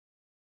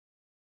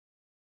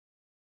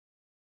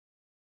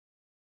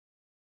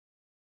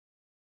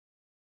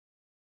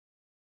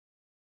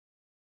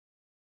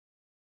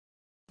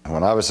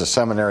When I was a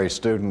seminary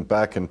student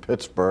back in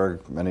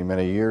Pittsburgh many,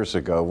 many years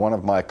ago, one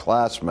of my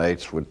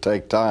classmates would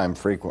take time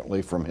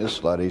frequently from his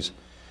studies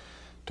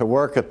to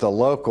work at the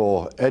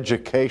local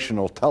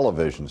educational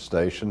television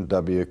station,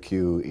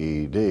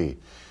 WQED.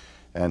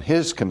 And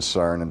his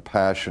concern and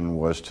passion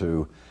was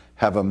to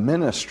have a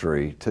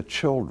ministry to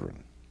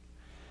children.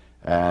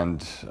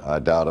 And I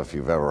doubt if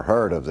you've ever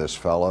heard of this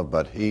fellow,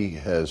 but he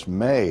has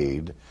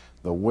made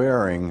the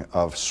wearing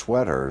of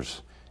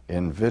sweaters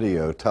in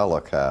video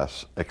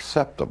telecasts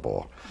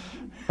acceptable.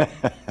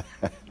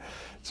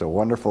 It's a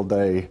wonderful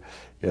day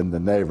in the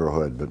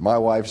neighborhood, but my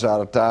wife's out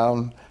of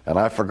town and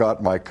I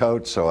forgot my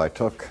coat, so I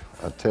took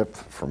a tip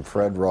from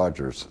Fred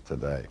Rogers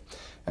today.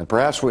 And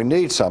perhaps we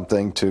need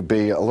something to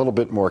be a little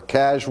bit more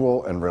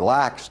casual and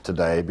relaxed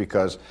today,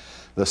 because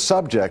the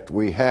subject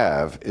we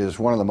have is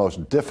one of the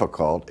most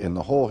difficult in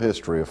the whole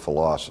history of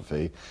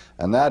philosophy,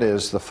 and that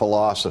is the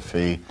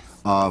philosophy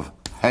of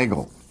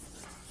Hegel.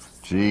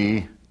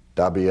 G.W.F.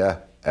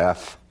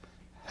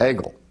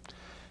 Hegel.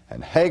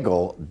 And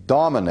Hegel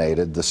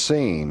dominated the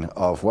scene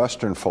of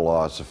Western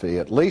philosophy,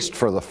 at least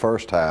for the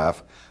first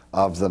half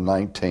of the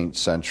 19th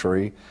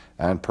century,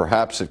 and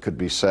perhaps it could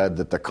be said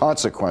that the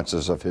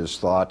consequences of his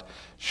thought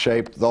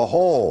shaped the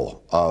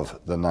whole of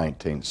the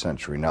 19th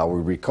century. Now,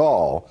 we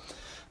recall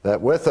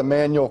that with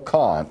Immanuel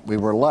Kant, we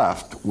were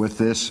left with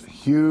this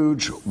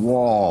huge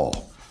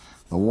wall,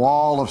 the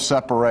wall of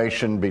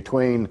separation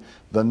between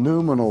the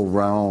noumenal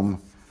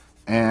realm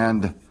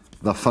and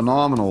the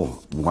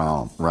phenomenal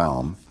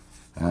realm.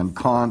 And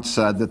Kant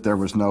said that there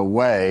was no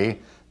way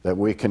that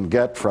we can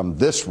get from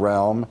this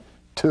realm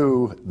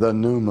to the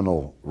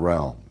noumenal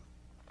realm.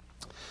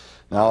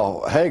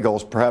 Now,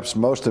 Hegel's perhaps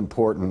most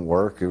important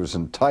work, it was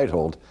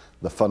entitled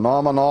The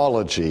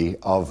Phenomenology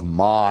of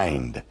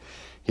Mind.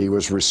 He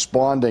was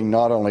responding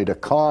not only to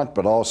Kant,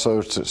 but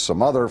also to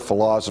some other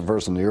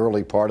philosophers in the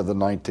early part of the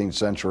 19th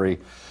century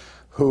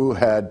who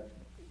had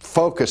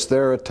focused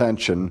their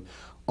attention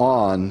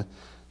on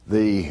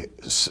the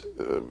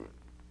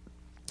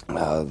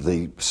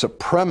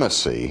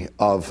supremacy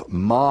of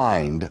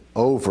mind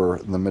over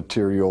the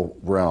material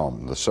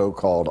realm, the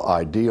so-called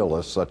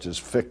idealists such as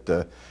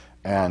Fichte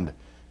and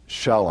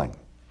Schelling.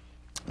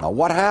 Now,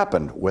 what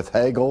happened with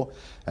Hegel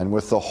and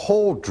with the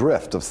whole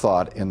drift of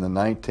thought in the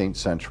 19th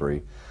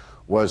century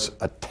was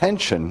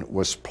attention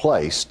was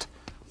placed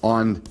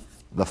on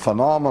the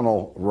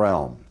phenomenal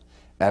realm.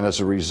 And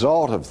as a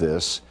result of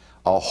this,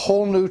 a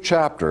whole new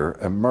chapter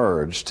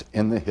emerged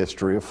in the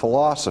history of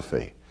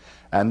philosophy.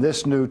 And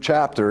this new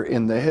chapter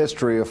in the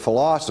history of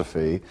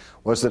philosophy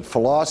was that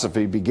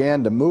philosophy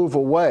began to move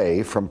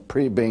away from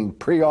being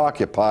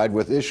preoccupied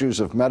with issues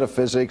of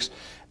metaphysics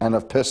and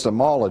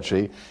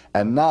epistemology,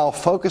 and now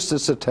focused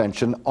its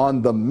attention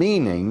on the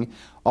meaning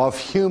of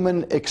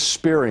human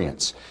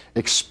experience,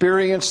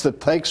 experience that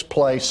takes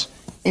place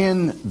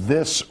in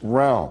this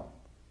realm.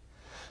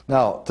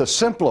 Now, to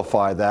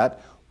simplify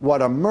that,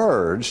 what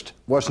emerged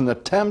was an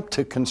attempt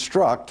to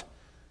construct,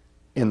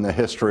 in the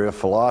history of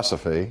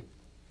philosophy,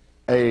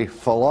 a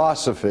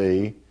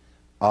philosophy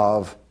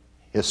of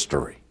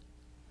history.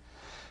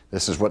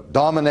 This is what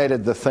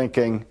dominated the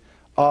thinking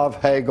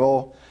of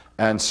Hegel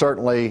and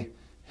certainly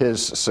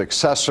his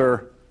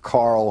successor,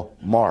 Karl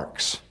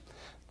Marx.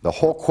 The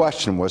whole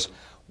question was,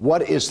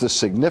 what is the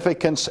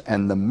significance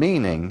and the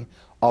meaning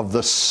of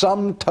the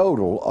sum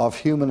total of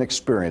human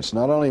experience?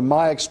 Not only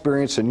my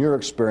experience and your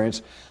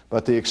experience,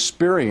 but the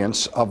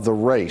experience of the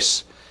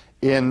race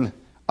in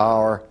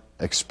our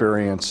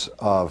experience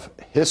of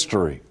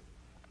history.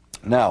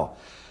 Now,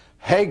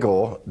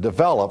 Hegel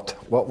developed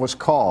what was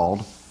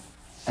called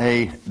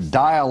a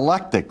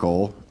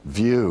dialectical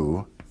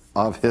view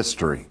of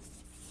history.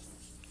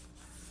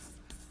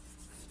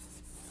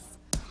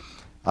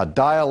 A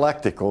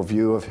dialectical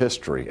view of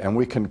history. And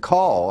we can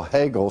call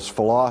Hegel's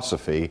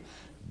philosophy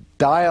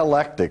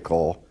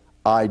dialectical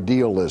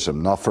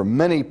idealism. Now, for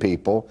many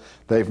people,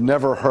 they've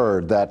never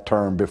heard that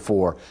term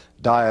before,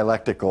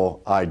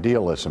 dialectical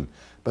idealism.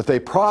 But they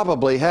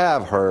probably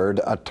have heard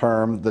a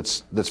term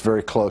that's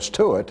very close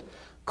to it,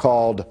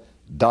 called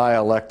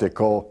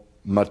dialectical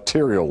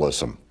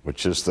materialism,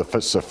 which is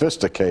the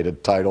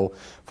sophisticated title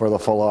for the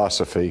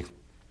philosophy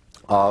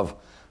of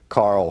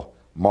Karl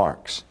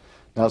Marx.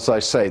 Now, as I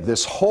say,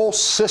 this whole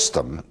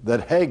system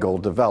that Hegel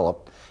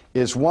developed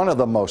is one of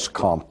the most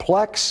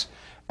complex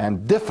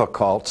and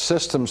difficult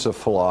systems of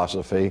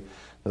philosophy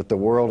that the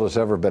world has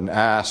ever been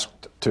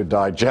asked to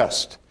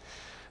digest.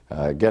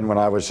 Again, when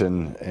I was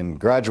in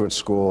graduate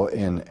school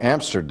in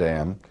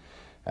Amsterdam,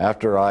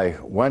 after I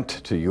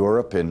went to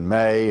Europe in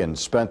May and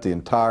spent the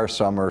entire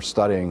summer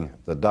studying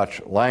the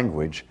Dutch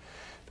language,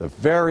 the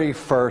very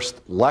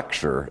first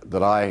lecture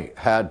that I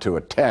had to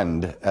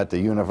attend at the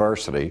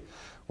university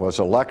was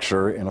a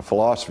lecture in a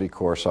philosophy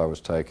course I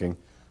was taking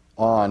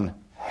on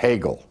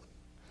Hegel.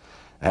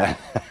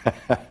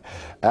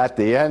 At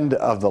the end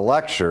of the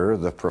lecture,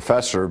 the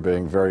professor,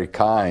 being very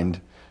kind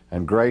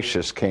and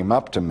gracious, came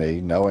up to me,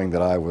 knowing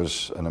that I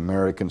was an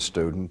American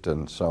student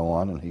and so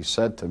on, and he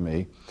said to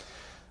me,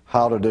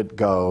 "How did it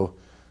go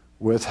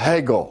with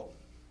Hegel?"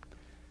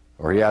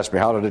 Or he asked me,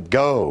 how did it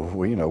go,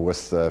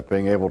 with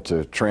being able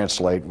to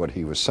translate what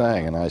he was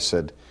saying. And I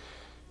said,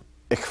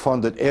 Ik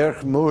vond het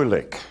erg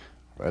moeilijk.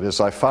 That is,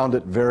 I found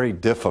it very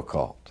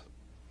difficult.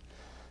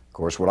 Of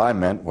course, what I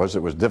meant was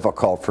it was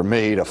difficult for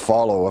me to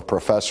follow a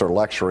professor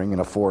lecturing in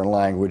a foreign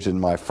language in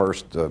my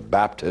first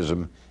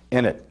baptism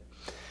in it.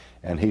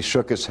 And he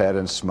shook his head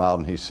and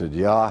smiled, and he said,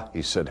 ja,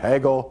 he said,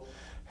 Hegel,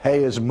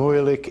 hij is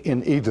moeilijk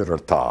in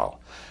iedere taal.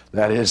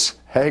 That is,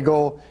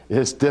 Hegel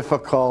is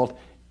difficult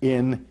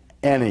in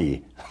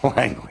any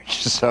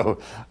language. So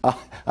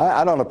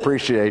I don't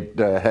appreciate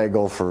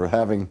Hegel for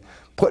having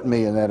put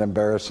me in that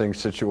embarrassing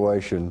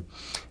situation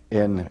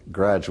in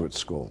graduate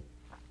school.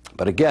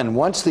 But again,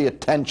 once the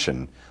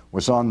attention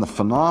was on the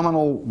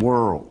phenomenal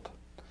world,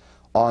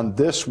 on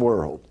this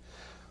world,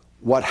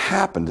 what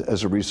happened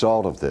as a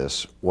result of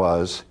this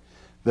was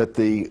that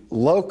the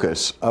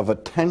locus of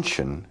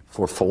attention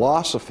for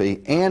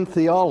philosophy and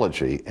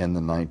theology in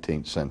the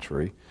 19th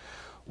century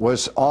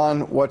was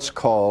on what's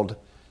called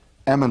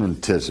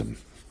eminentism,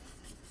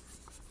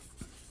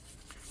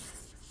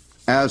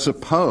 as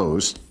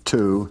opposed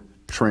to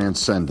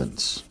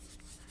transcendence.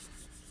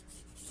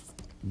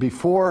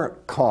 Before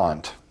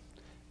Kant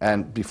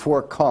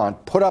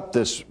put up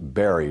this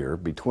barrier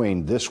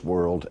between this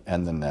world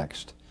and the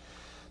next,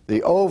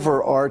 the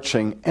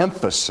overarching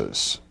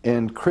emphasis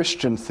in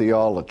Christian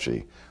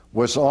theology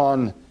was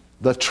on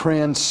the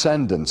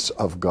transcendence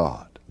of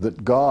God,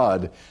 that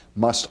God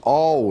must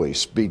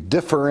always be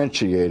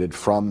differentiated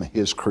from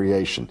his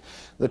creation.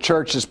 The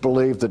church has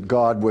believed that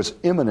God was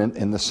immanent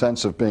in the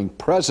sense of being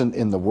present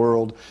in the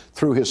world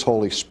through his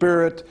Holy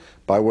Spirit,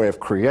 by way of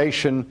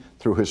creation,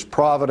 through his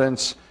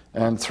providence,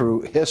 and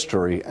through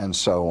history and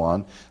so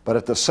on. But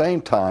at the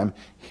same time,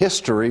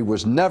 history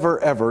was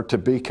never ever to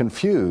be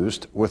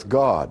confused with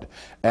God,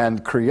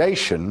 and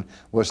creation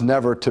was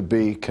never to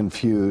be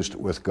confused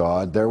with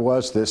God. There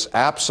was this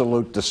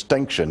absolute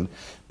distinction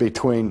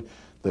between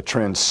the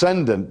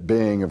transcendent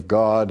being of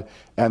God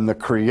and the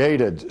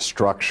created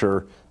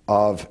structure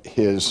of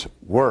his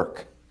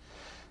work.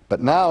 But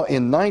now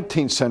in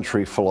 19th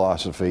century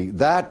philosophy,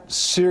 that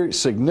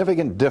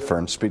significant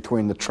difference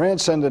between the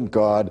transcendent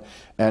God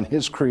and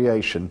his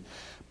creation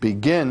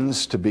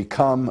begins to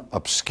become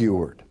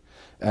obscured.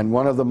 And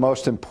one of the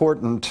most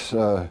important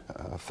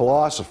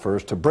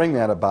philosophers to bring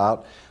that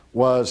about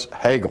was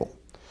Hegel,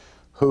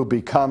 who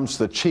becomes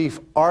the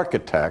chief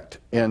architect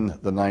in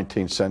the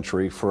 19th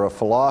century for a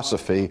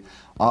philosophy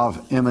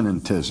of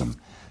immanentism.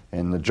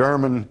 In the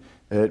German,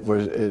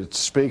 it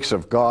speaks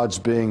of God's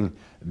being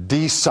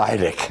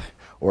dieseitig,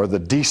 or the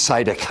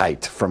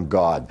Diesseitigkeit from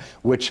God,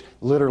 which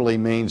literally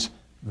means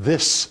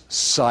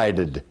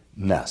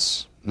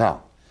this-sidedness.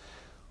 Now,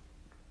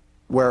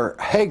 where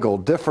Hegel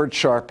differed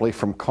sharply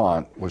from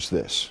Kant was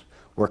this,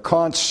 where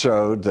Kant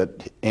showed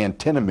that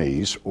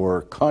antinomies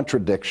or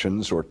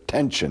contradictions or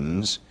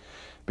tensions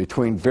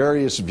between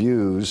various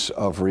views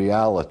of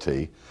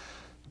reality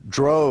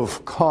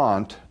drove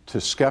Kant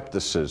to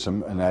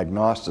skepticism and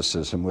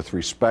agnosticism with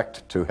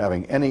respect to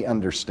having any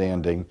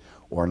understanding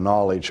or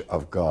knowledge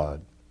of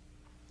God.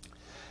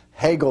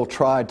 Hegel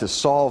tried to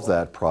solve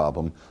that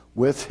problem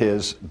with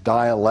his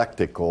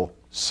dialectical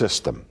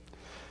system.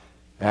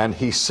 And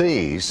he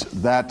sees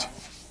that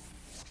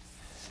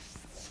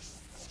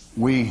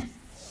we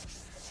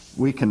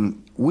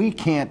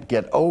can't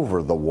get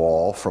over the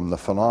wall from the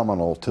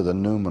phenomenal to the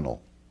noumenal.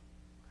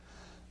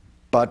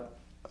 But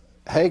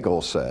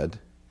Hegel said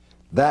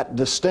that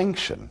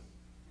distinction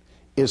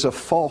is a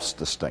false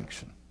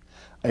distinction,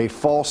 a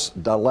false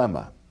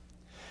dilemma.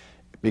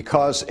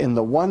 Because in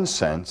the one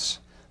sense,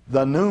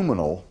 the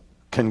noumenal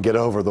can get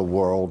over the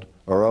world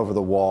or over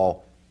the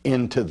wall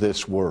into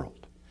this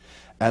world.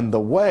 And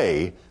the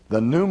way the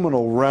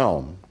noumenal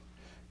realm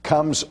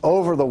comes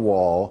over the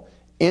wall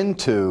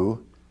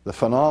into the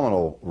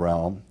phenomenal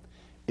realm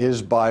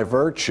is by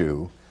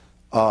virtue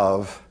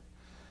of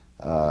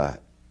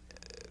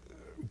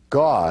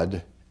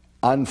God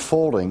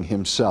unfolding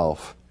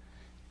himself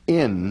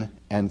in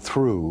and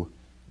through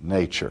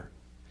nature.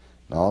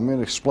 Now, I'm going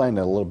to explain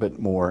that a little bit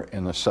more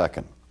in a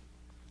second.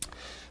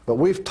 But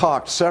we've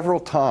talked several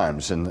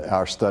times in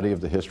our study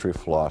of the history of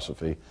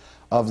philosophy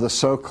of the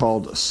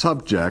so-called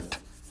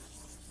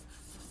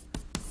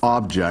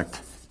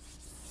subject-object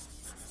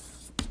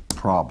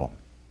problem.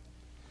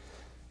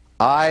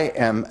 I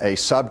am a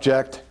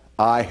subject,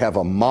 I have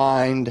a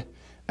mind,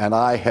 and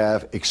I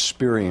have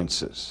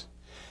experiences.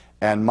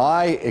 And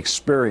my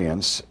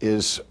experience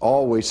is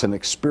always an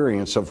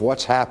experience of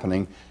what's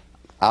happening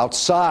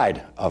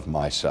outside of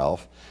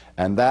myself,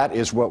 and that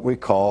is what we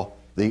call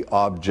the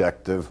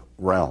objective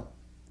realm.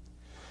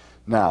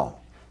 Now,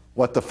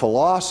 what the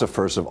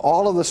philosophers of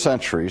all of the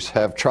centuries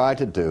have tried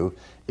to do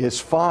is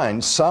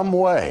find some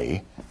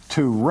way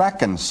to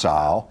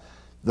reconcile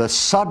the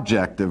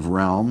subjective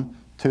realm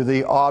to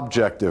the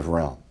objective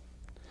realm.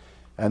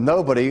 And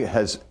nobody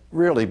has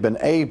really been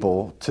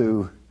able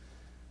to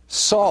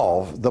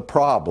solve the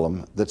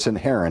problem that's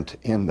inherent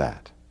in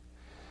that.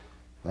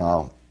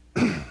 Now,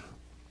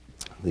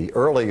 the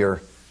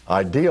earlier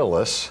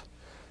idealists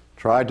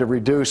tried to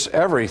reduce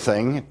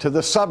everything to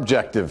the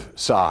subjective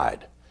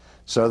side,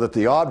 so that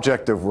the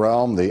objective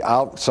realm, the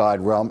outside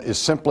realm, is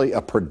simply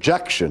a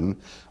projection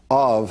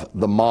of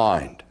the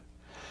mind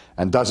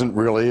and doesn't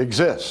really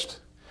exist.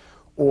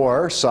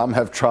 Or some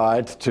have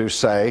tried to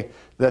say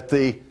that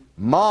the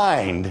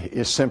mind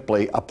is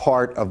simply a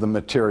part of the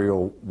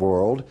material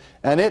world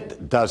and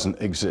it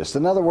doesn't exist.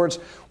 In other words,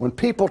 when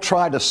people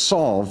try to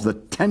solve the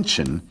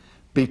tension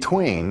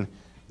between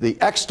the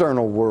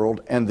external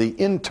world and the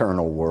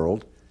internal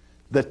world,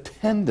 the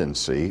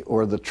tendency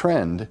or the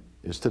trend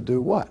is to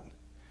do what?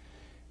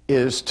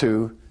 Is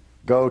to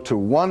go to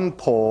one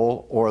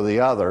pole or the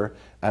other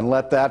and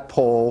let that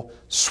pole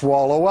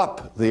swallow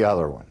up the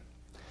other one.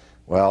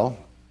 Well,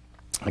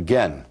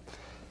 again,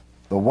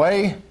 the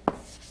way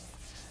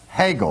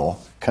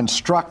Hegel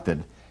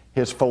constructed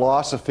his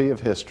philosophy of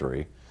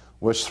history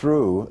was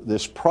through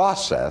this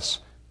process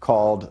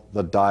called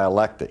the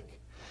dialectic.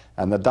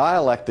 And the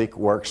dialectic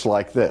works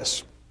like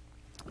this.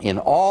 In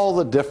all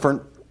the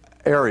different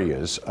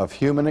areas of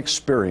human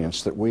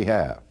experience that we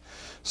have,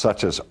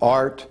 such as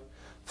art,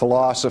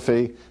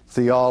 philosophy,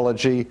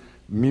 theology,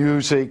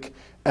 music,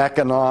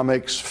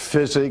 economics,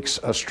 physics,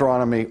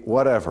 astronomy,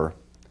 whatever,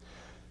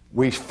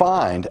 we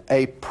find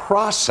a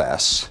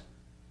process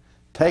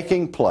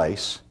taking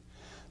place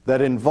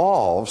that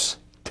involves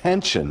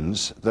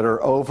tensions that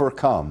are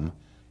overcome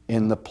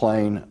in the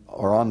plane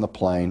or on the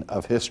plane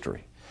of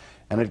history.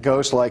 And it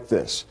goes like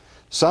this.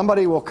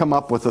 Somebody will come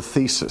up with a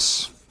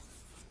thesis,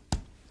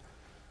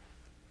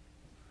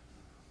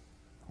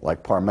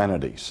 like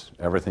Parmenides,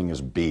 everything is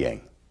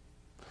being.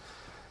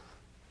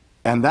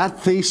 And that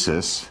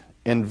thesis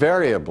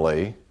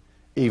invariably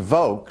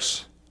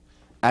evokes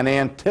an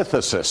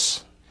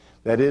antithesis,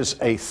 that is,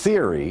 a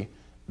theory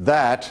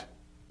that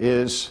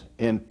is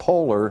in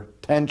polar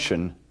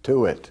tension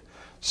to it,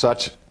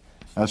 such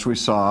as we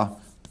saw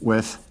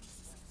with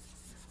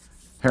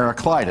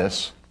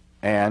Heraclitus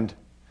and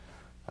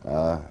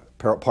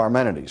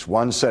Parmenides.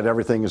 One said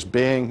everything is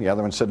being, the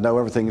other one said no,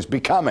 everything is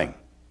becoming.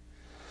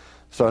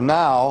 So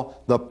now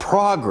the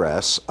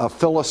progress of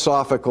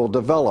philosophical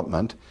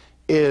development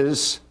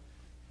is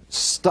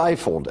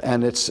stifled,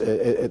 and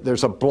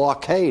there's a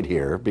blockade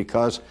here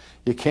because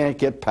you can't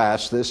get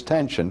past this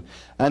tension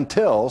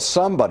until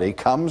somebody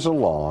comes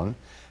along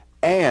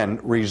and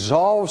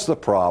resolves the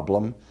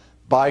problem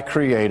by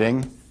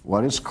creating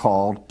what is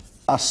called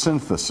a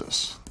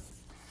synthesis.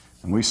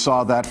 And we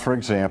saw that, for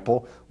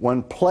example,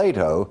 when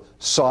Plato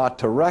sought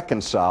to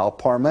reconcile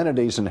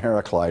Parmenides and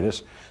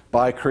Heraclitus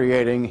by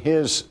creating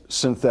his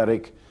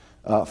synthetic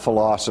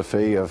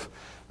philosophy of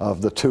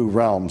the two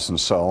realms and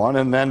so on.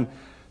 And then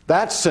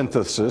that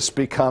synthesis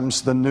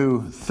becomes the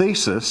new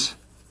thesis,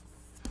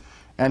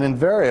 and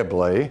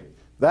invariably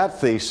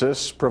that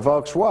thesis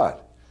provokes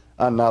what?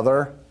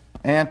 Another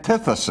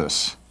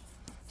antithesis,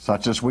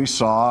 such as we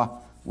saw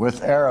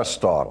with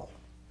Aristotle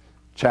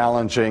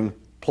challenging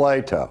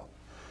Plato.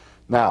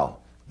 Now,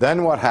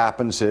 then what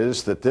happens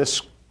is that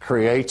this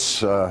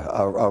creates a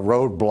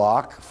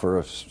roadblock for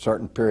a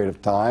certain period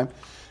of time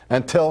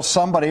until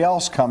somebody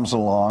else comes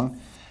along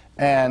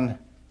and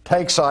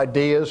takes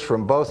ideas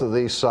from both of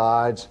these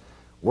sides,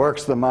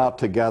 works them out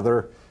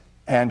together,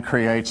 and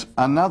creates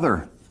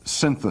another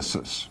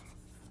synthesis.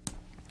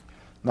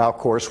 Now, of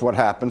course, what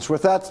happens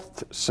with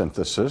that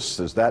synthesis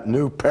is that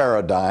new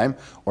paradigm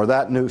or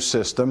that new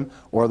system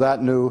or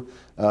that new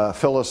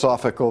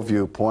philosophical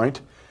viewpoint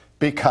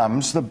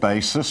becomes the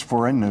basis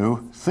for a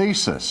new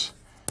thesis.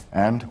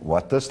 And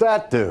what does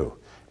that do?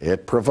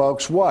 It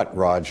provokes what,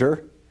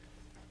 Roger?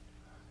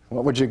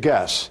 What would you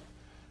guess?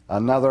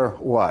 Another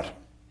what?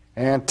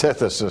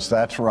 Antithesis,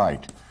 that's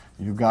right.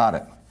 You got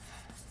it.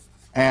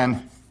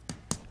 And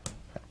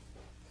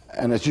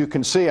as you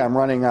can see, I'm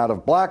running out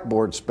of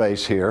blackboard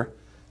space here,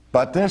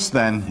 but this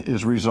then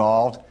is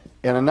resolved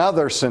in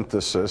another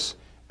synthesis,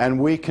 and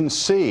we can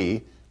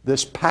see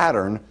this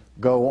pattern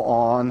go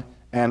on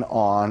and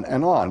on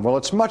and on. Well,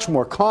 it's much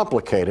more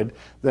complicated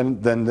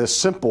than this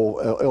simple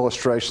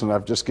illustration that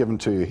I've just given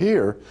to you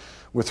here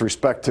with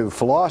respect to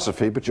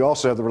philosophy, but you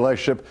also have the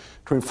relationship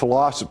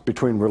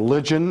between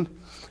religion,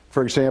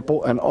 for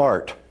example, and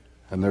art.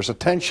 And there's a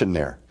tension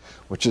there,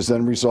 which is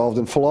then resolved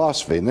in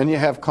philosophy. And then you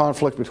have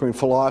conflict between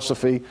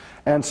philosophy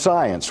and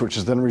science, which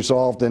is then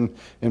resolved in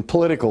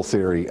political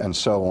theory and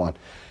so on.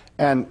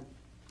 And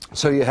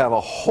so you have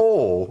a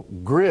whole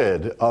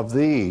grid of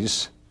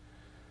these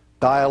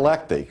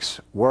dialectics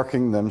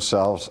working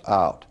themselves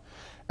out.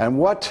 And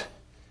what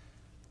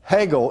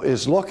Hegel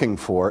is looking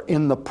for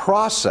in the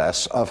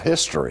process of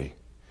history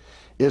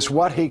is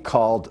what he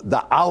called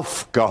the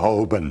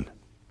Aufgehoben.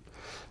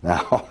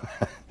 Now,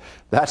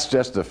 that's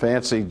just a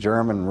fancy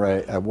German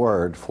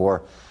word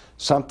for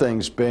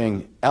something's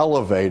being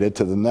elevated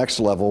to the next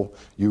level.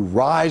 You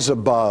rise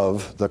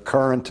above the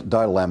current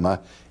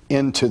dilemma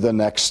into the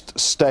next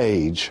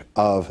stage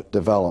of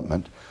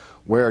development,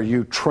 where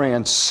you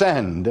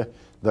transcend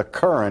the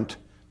current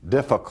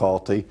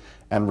difficulty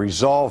and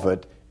resolve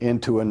it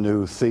into a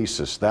new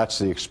thesis. That's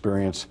the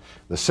experience.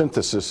 The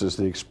synthesis is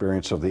the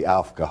experience of the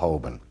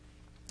Aufgehoben.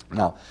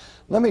 Now,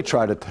 let me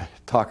try to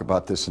talk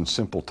about this in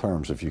simple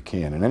terms if you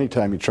can. And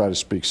anytime you try to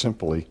speak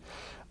simply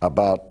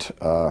about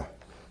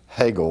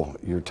Hegel,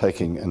 you're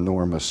taking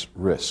enormous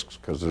risks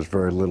because there's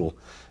very little,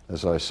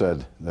 as I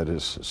said, that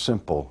is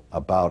simple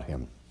about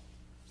him.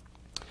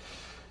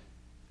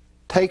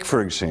 Take,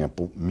 for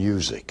example,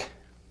 music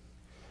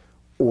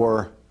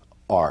or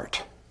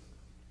art.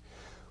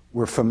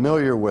 We're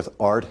familiar with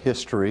art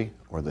history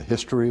or the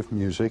history of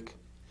music,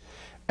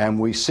 and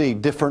we see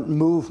different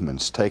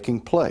movements taking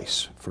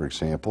place, for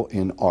example,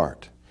 in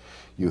art.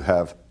 You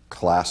have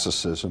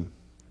classicism,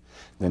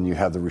 then you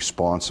have the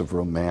response of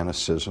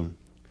romanticism,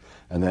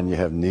 and then you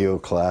have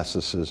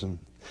neoclassicism,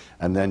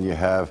 and then you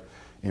have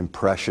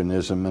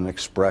impressionism and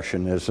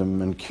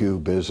expressionism and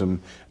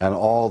cubism and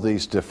all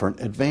these different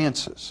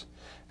advances.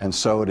 And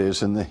so it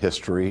is in the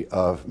history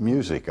of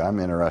music.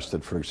 I'm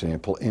interested, for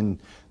example, in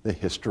the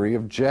history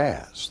of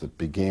jazz that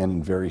began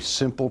in very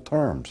simple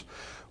terms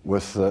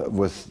with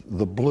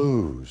the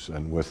blues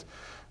and with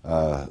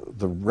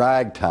the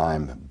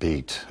ragtime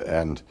beat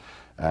and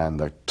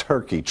the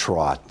turkey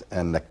trot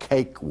and the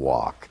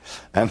cakewalk.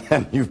 And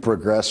then you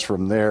progress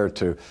from there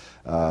to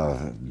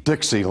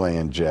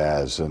Dixieland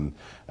jazz and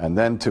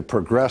then to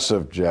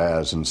progressive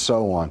jazz and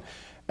so on.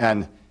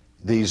 And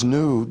these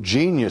new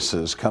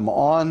geniuses come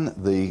on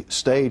the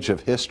stage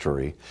of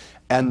history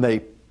and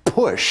they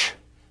push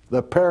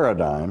the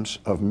paradigms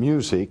of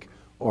music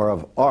or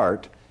of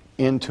art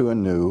into a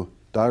new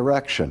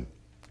direction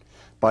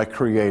by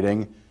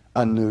creating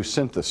a new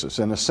synthesis.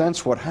 In a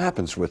sense, what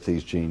happens with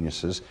these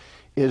geniuses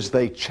is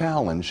they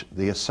challenge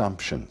the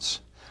assumptions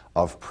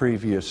of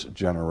previous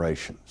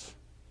generations.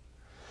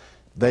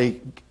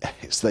 They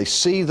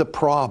see the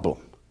problem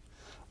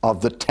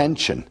of the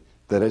tension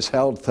that has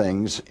held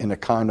things in a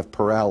kind of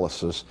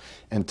paralysis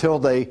until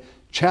they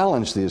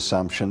challenge the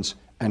assumptions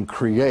and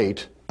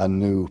create a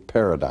new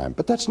paradigm.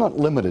 But that's not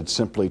limited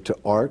simply to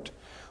art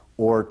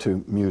or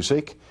to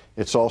music.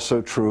 It's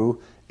also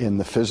true in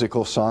the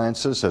physical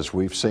sciences, as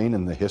we've seen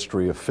in the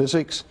history of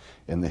physics,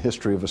 in the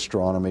history of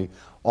astronomy,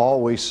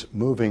 always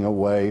moving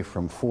away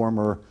from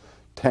former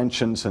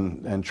tensions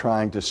and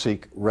trying to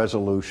seek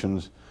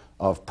resolutions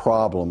of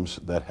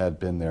problems that had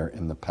been there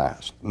in the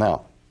past.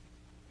 Now,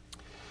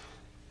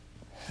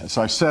 as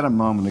I said a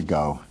moment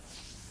ago,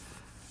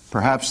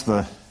 perhaps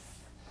the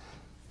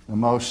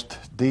most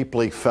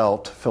deeply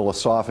felt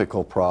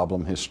philosophical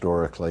problem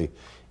historically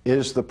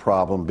is the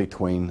problem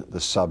between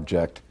the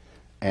subject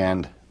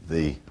and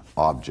the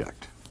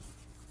object.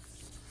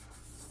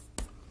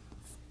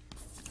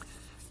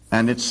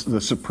 And it's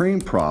the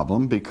supreme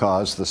problem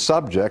because the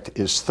subject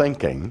is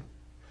thinking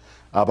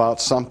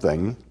about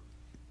something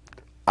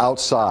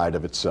outside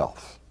of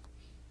itself,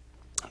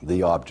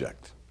 the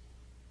object.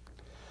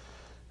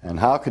 And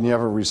how can you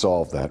ever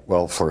resolve that?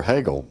 Well, for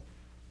Hegel,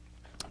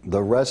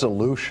 the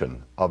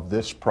resolution of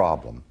this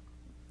problem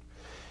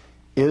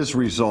is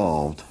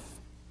resolved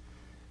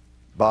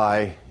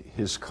by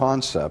his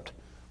concept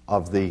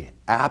of the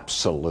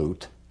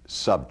absolute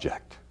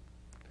subject,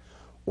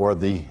 or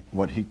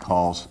what he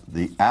calls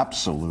the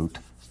absolute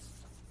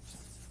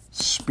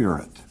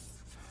spirit.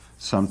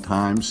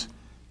 Sometimes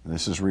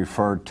this is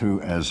referred to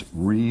as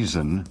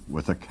reason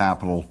with a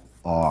capital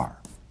R.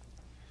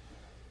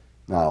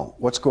 Now,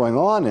 what's going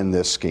on in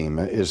this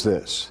schema is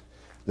this,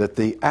 that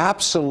the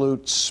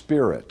absolute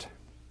spirit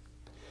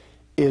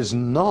is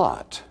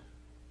not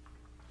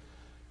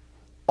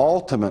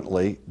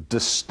ultimately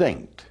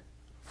distinct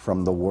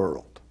from the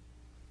world.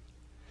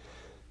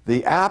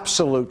 The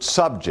absolute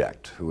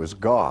subject, who is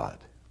God,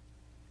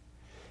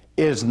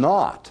 is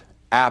not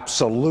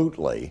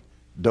absolutely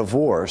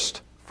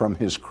divorced from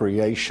his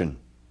creation.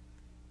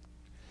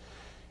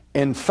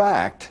 In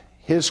fact,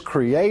 his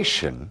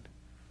creation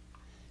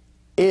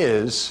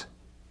is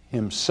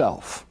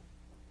himself,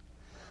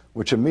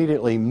 which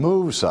immediately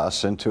moves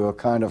us into a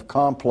kind of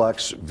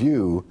complex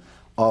view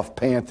of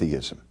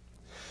pantheism.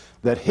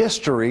 That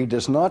history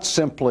does not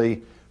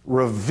simply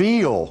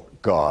reveal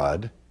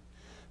God,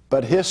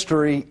 but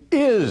history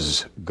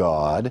is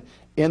God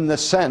in the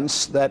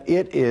sense that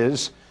it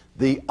is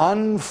the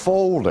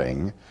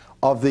unfolding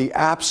of the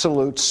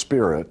absolute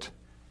spirit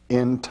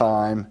in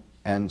time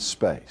and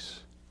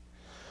space.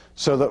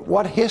 So that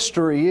what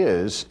history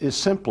is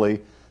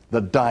simply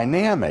the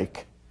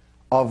dynamic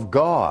of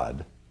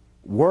God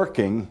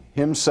working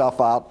himself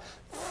out,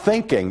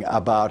 thinking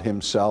about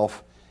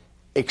himself,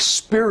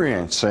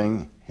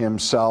 experiencing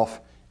himself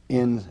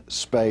in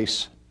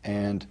space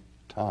and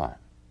time.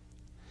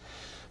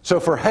 So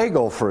for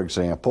Hegel, for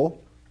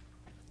example,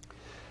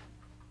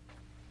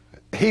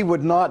 he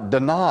would not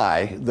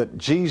deny that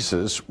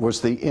Jesus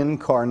was the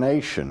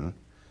incarnation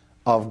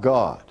of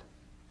God.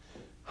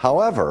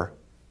 However,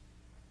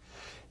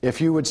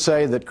 if you would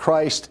say that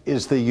Christ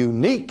is the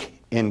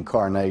unique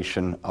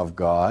incarnation of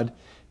God,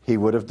 he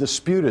would have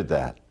disputed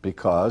that,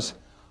 because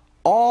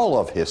all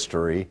of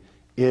history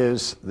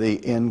is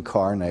the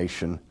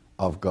incarnation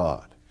of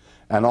God.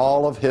 And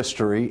all of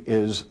history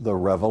is the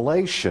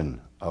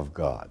revelation of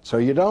God. So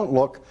you don't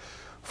look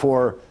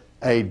for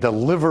a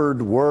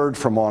delivered word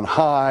from on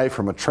high,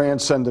 from a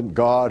transcendent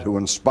God who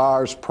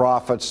inspires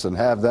prophets and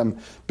have them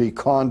be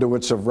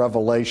conduits of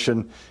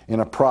revelation in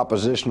a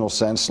propositional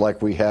sense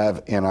like we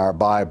have in our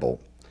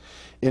Bible.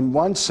 In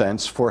one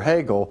sense, for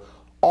Hegel,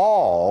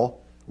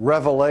 all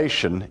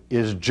revelation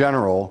is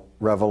general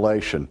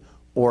revelation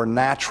or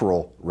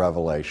natural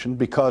revelation,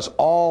 because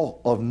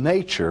all of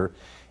nature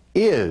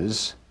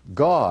is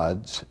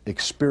God's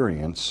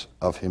experience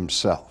of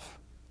himself.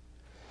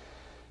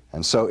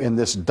 And so in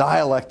this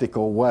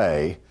dialectical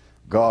way,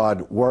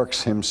 God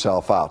works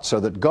himself out, so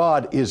that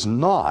God is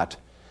not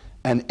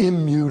an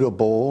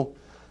immutable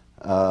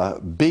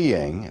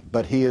being,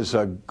 but he is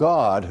a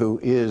God who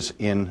is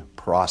in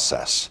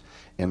process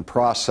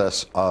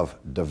of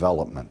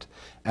development.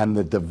 And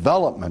the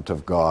development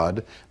of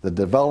God, the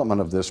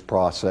development of this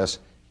process,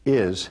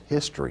 is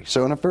history.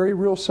 So in a very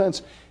real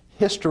sense,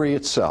 history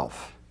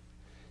itself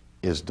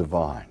is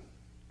divine.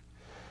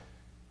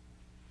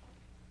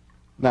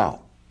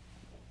 Now,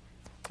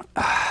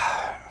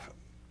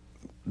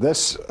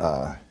 this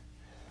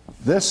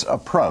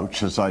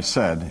approach, as I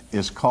said,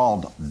 is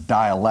called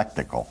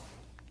dialectical.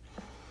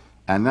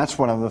 And that's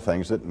one of the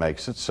things that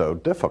makes it so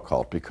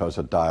difficult, because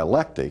a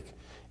dialectic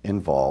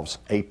involves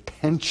a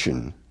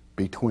tension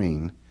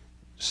between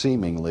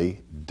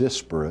seemingly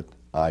disparate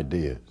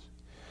ideas.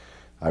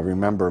 I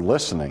remember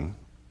listening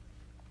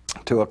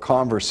to a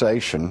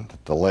conversation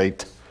that the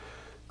late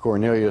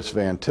Cornelius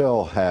Van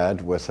Til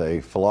had with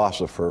a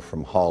philosopher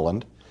from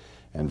Holland.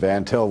 And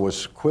Van Til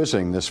was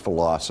quizzing this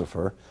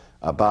philosopher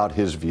about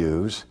his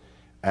views,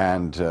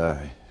 and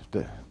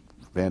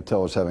Van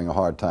Til was having a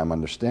hard time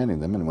understanding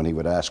them, and when he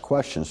would ask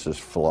questions, this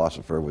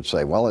philosopher would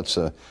say, well, it's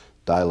a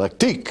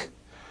dialectique.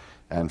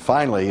 And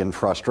finally, in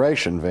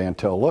frustration, Van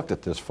Til looked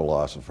at this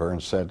philosopher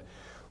and said,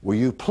 will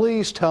you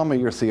please tell me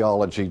your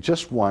theology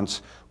just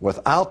once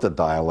without the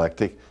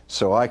dialectic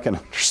so I can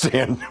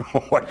understand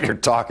what you're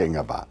talking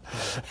about?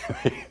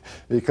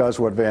 Because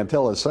what Van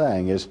Til is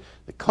saying is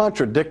the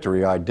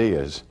contradictory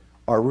ideas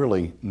are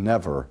really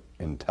never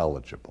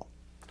intelligible.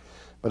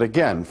 But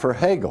again, for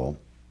Hegel,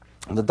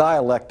 the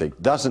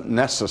dialectic doesn't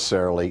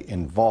necessarily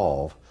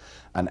involve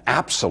an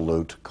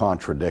absolute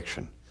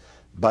contradiction,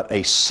 but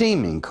a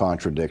seeming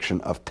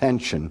contradiction of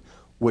tension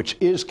which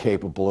is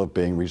capable of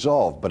being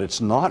resolved. But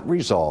it's not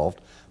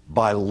resolved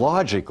by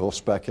logical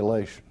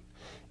speculation.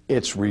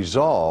 It's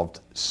resolved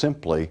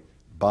simply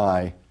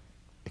by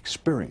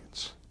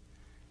experience,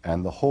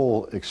 and the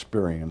whole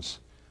experience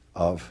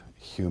of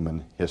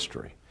human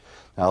history.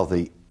 Now,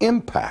 the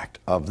impact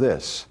of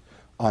this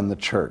on the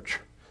church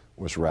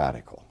was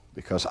radical,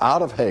 because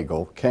out of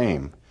Hegel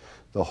came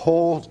the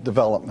whole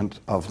development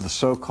of the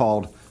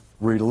so-called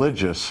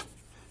religious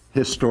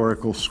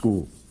historical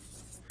school.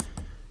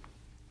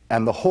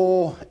 And the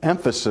whole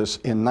emphasis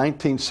in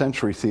 19th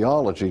century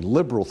theology,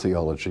 liberal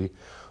theology,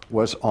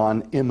 was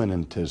on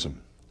immanentism,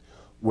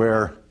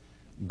 where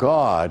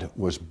God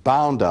was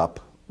bound up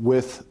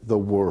with the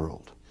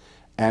world,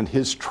 and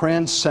his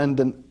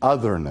transcendent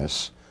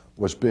otherness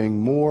was being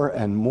more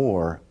and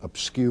more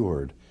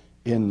obscured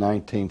in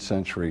 19th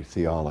century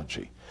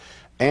theology.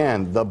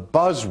 And the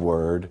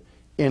buzzword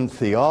in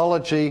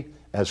theology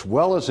as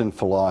well as in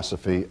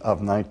philosophy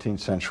of 19th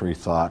century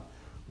thought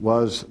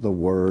was the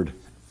word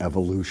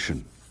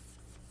evolution,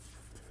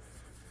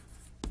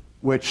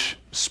 which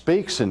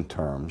speaks in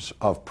terms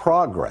of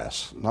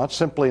progress, not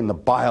simply in the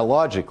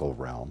biological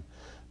realm,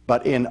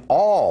 but in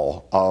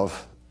all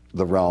of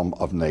the realm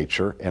of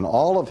nature, in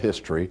all of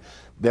history.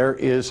 There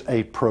is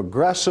a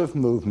progressive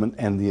movement,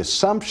 and the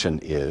assumption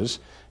is,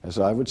 as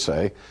I would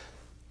say,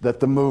 that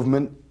the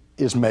movement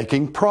is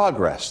making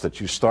progress, that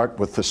you start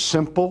with the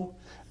simple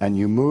and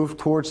you move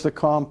towards the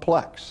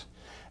complex.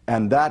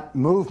 And that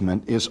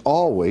movement is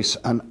always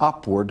an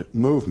upward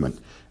movement.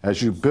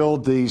 As you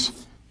build these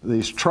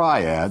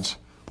triads,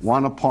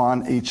 one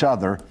upon each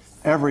other,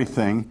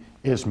 everything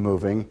is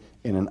moving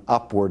in an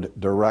upward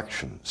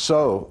direction.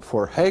 So,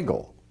 for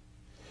Hegel,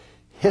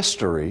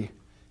 history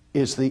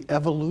is the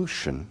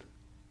evolution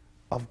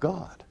of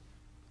God.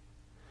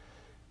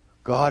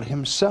 God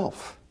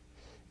himself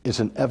is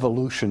an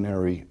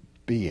evolutionary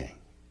being.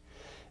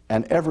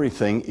 And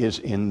everything is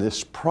in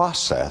this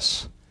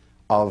process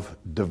of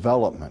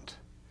development.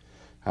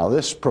 Now,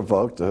 this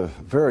provoked a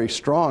very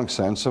strong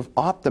sense of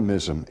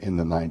optimism in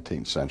the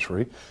 19th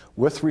century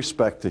with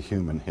respect to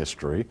human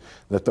history,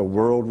 that the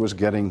world was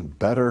getting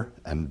better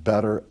and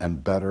better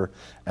and better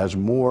as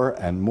more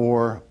and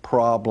more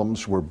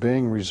problems were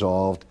being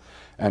resolved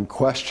and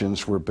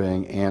questions were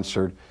being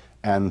answered,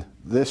 and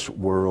this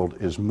world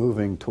is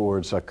moving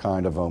towards a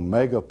kind of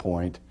omega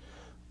point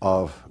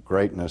of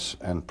greatness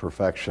and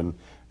perfection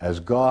as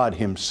God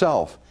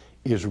himself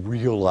is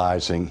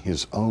realizing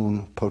his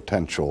own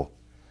potential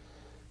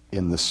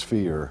in the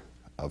sphere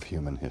of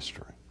human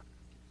history.